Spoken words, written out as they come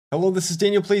Hello, this is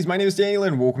DanielPlays. My name is Daniel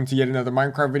and welcome to yet another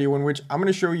Minecraft video in which I'm going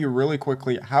to show you really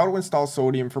quickly how to install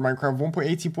Sodium for Minecraft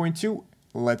 1.18.2.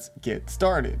 Let's get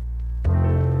started.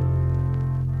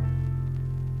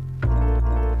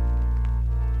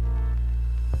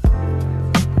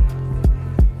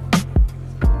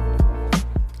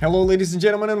 Hello ladies and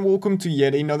gentlemen, and welcome to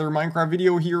yet another Minecraft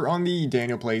video here on the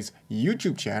DanielPlays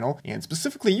YouTube channel, and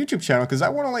specifically YouTube channel because I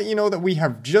want to let you know that we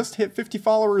have just hit 50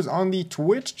 followers on the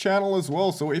Twitch channel as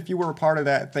well. So if you were a part of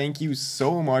that, thank you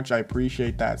so much. I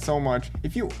appreciate that so much.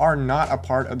 If you are not a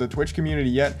part of the Twitch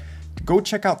community yet, go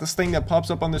check out this thing that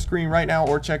pops up on the screen right now,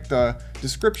 or check the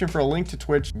description for a link to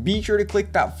Twitch. Be sure to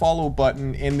click that follow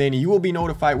button and then you will be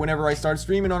notified whenever I start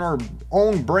streaming on our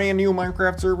own brand new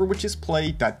Minecraft server, which is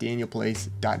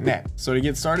play.danielplays.net. So to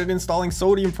get started installing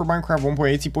Sodium for Minecraft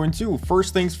 1.18.2,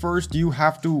 first things first, you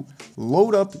have to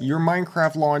load up your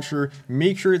Minecraft launcher.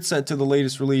 Make sure it's set to the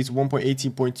latest release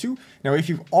 1.18.2. Now if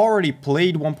you've already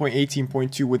played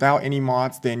 1.18.2 without any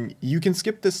mods, then you can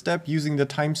skip this step using the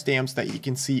timestamps that you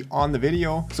can see on the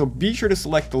video. So be sure to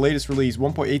select the latest release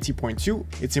 1.18.2.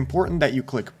 It's important that you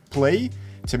click play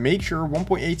to make sure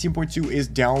 1.18.2 is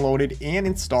downloaded and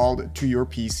installed to your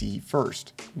PC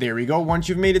first. There we go. Once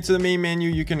you've made it to the main menu,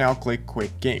 you can now click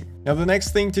Quick Game. Now the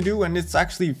next thing to do, and it's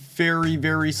actually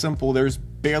very simple, there's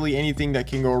barely anything that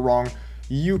can go wrong.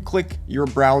 You click your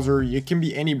browser. It can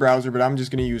be any browser, but I'm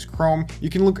just going to use Chrome. You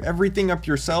can look everything up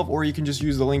yourself, or you can just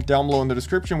use the link down below in the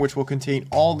description, which will contain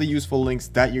all the useful links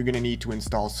that you're going to need to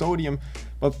install Sodium.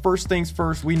 But first things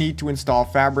first, we need to install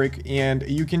Fabric, and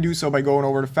you can do so by going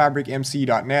over to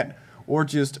fabricmc.net or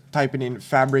just typing in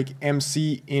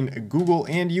fabricmc in Google,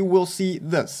 and you will see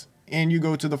this. And you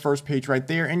go to the first page right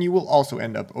there, and you will also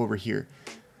end up over here.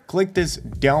 Click this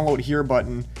download here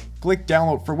button. Click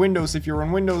download for Windows if you're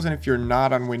on Windows, and if you're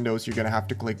not on Windows, you're going to have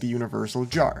to click the universal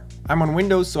jar. I'm on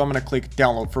Windows, so I'm going to click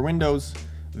download for Windows.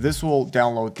 This will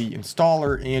download the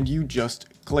installer, and you just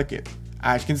click it.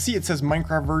 As you can see, it says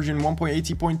Minecraft version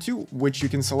 1.18.2, which you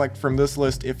can select from this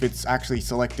list if it's actually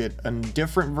selected a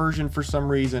different version for some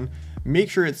reason.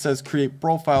 Make sure it says create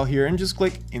profile here and just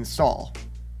click install.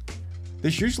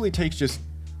 This usually takes just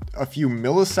a few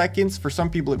milliseconds. For some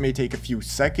people it may take a few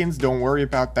seconds. Don't worry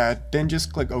about that. Then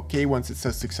just click OK once it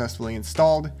says successfully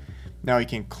installed. Now you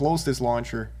can close this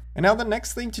launcher, and now the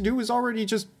next thing to do is already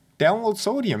just download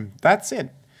Sodium. That's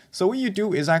it. So what you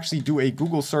do is actually do a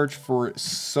Google search for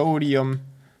Sodium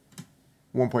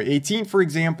 1.18 for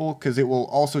example, because it will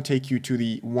also take you to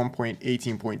the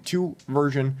 1.18.2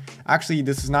 version. Actually,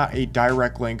 this is not a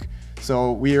direct link,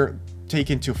 so we're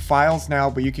taken to files now,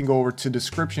 but you can go over to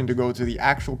description to go to the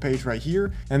actual page right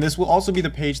here, and this will also be the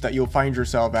page that you'll find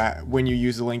yourself at when you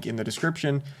use the link in the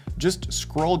description. Just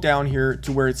scroll down here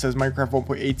to where it says Minecraft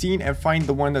 1.18 and find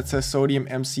the one that says Sodium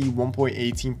MC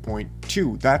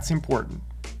 1.18.2. That's important.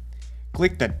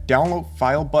 Click the download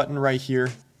file button right here.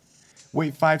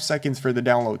 Wait 5 seconds for the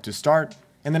download to start,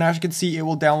 and then as you can see, it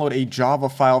will download a Java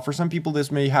file. For some people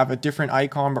this may have a different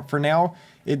icon, but for now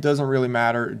it doesn't really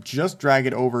matter. Just drag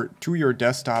it over to your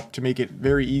desktop to make it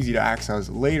very easy to access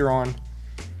later on.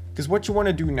 Because what you want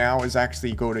to do now is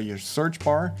actually go to your search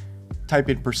bar, type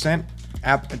in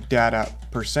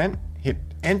 %appdata%, hit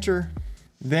enter,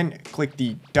 then click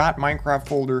the .minecraft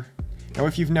folder. Now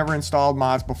if you've never installed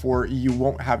mods before, you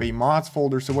won't have a mods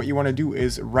folder, so what you want to do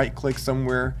is right click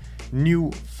somewhere, new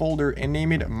folder, and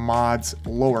name it mods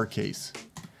lowercase,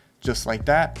 just like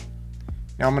that.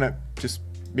 Now I'm gonna just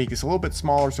make this a little bit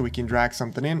smaller so we can drag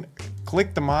something in.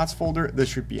 Click the mods folder. This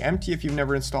should be empty if you've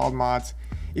never installed mods.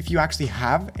 If you actually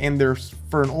have, and they're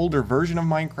for an older version of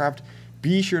Minecraft,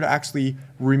 be sure to actually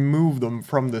remove them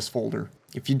from this folder.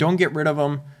 If you don't get rid of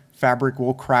them, Fabric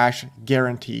will crash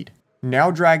guaranteed.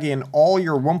 Now drag in all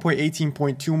your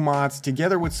 1.18.2 mods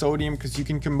together with Sodium, because you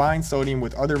can combine Sodium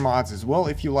with other mods as well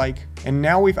if you like. And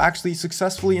now we've actually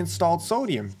successfully installed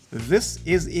Sodium. This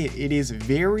is it. It is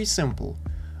very simple.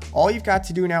 All you've got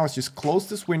to do now is just close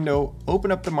this window, open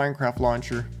up the Minecraft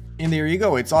launcher, and there you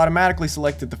go. It's automatically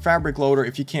selected the Fabric loader.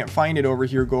 If you can't find it over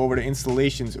here, go over to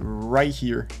installations right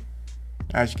here.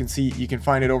 As you can see, you can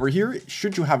find it over here.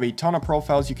 Should you have a ton of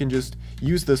profiles, you can just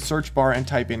use the search bar and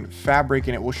type in Fabric,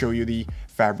 and it will show you the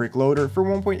Fabric loader for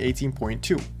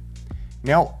 1.18.2.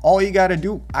 Now, all you got to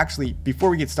do, actually, before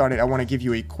we get started, I want to give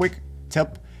you a quick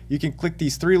tip. You can click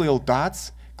these three little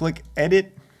dots, click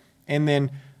Edit, and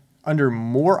then under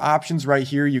More Options right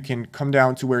here, you can come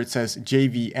down to where it says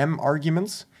JVM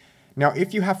Arguments. Now,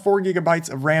 if you have 4 GB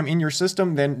of RAM in your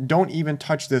system, then don't even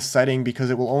touch this setting because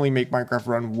it will only make Minecraft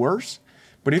run worse.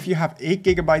 But if you have 8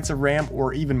 GB of RAM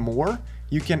or even more,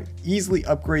 you can easily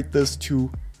upgrade this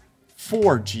to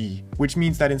 4G, which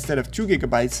means that instead of 2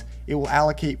 gigabytes, it will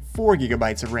allocate 4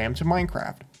 gigabytes of RAM to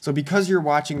Minecraft. So because you're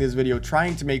watching this video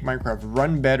trying to make Minecraft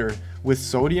run better with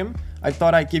sodium, I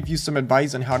thought I'd give you some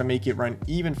advice on how to make it run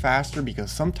even faster,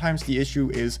 because sometimes the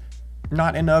issue is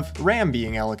not enough RAM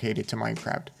being allocated to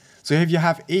Minecraft. So if you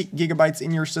have 8 gigabytes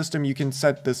in your system, you can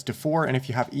set this to 4, and if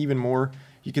you have even more,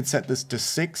 you can set this to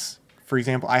 6. For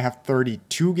example, I have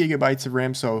 32 gigabytes of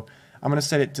RAM, so I'm going to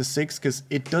set it to 6 because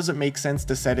it doesn't make sense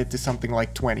to set it to something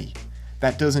like 20.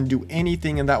 That doesn't do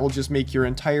anything, and that will just make your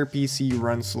entire PC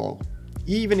run slow,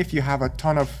 even if you have a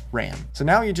ton of RAM. So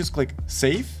now you just click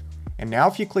save, and now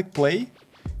if you click play,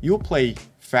 you'll play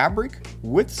Fabric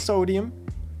with sodium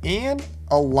and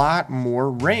a lot more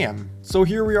RAM. So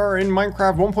here we are in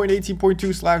Minecraft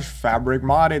 1.18.2/Fabric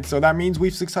modded. So that means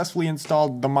we've successfully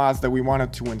installed the mods that we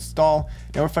wanted to install.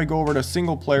 Now if I go over to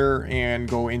single player and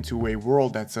go into a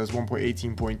world that says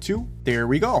 1.18.2, there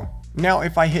we go. Now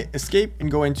if I hit escape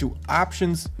and go into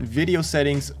options, video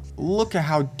settings, look at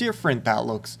how different that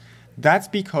looks. That's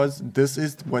because this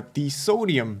is what the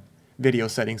sodium video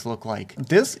settings look like.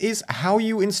 This is how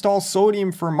you install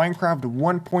sodium for Minecraft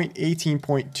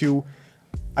 1.18.2.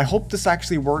 I hope this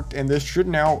actually worked, and this should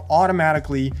now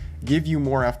automatically give you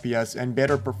more FPS and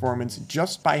better performance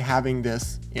just by having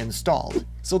this installed.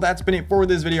 So that's been it for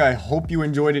this video. I hope you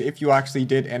enjoyed it. If you actually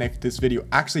did, and if this video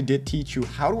actually did teach you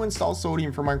how to install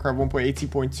sodium for Minecraft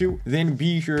 1.18.2, then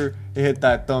be sure to hit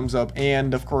that thumbs up.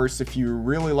 And of course, if you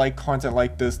really like content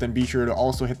like this, then be sure to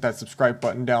also hit that subscribe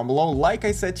button down below. Like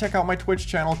I said, check out my Twitch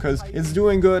channel because it's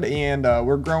doing good, and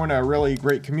we're growing a really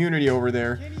great community over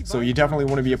there. So you definitely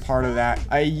want to be a part of that.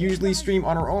 I usually stream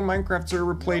on our own Minecraft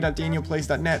server,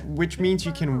 played.danielplays.net, which means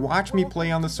you can watch me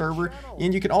play on the server,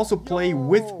 and you can also play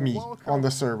with me on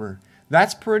the server.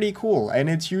 That's pretty cool, and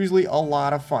it's usually a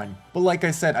lot of fun. But like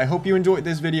I said, I hope you enjoyed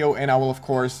this video, and I will of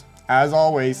course, as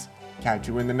always, catch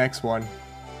you in the next one.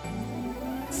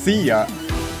 See ya!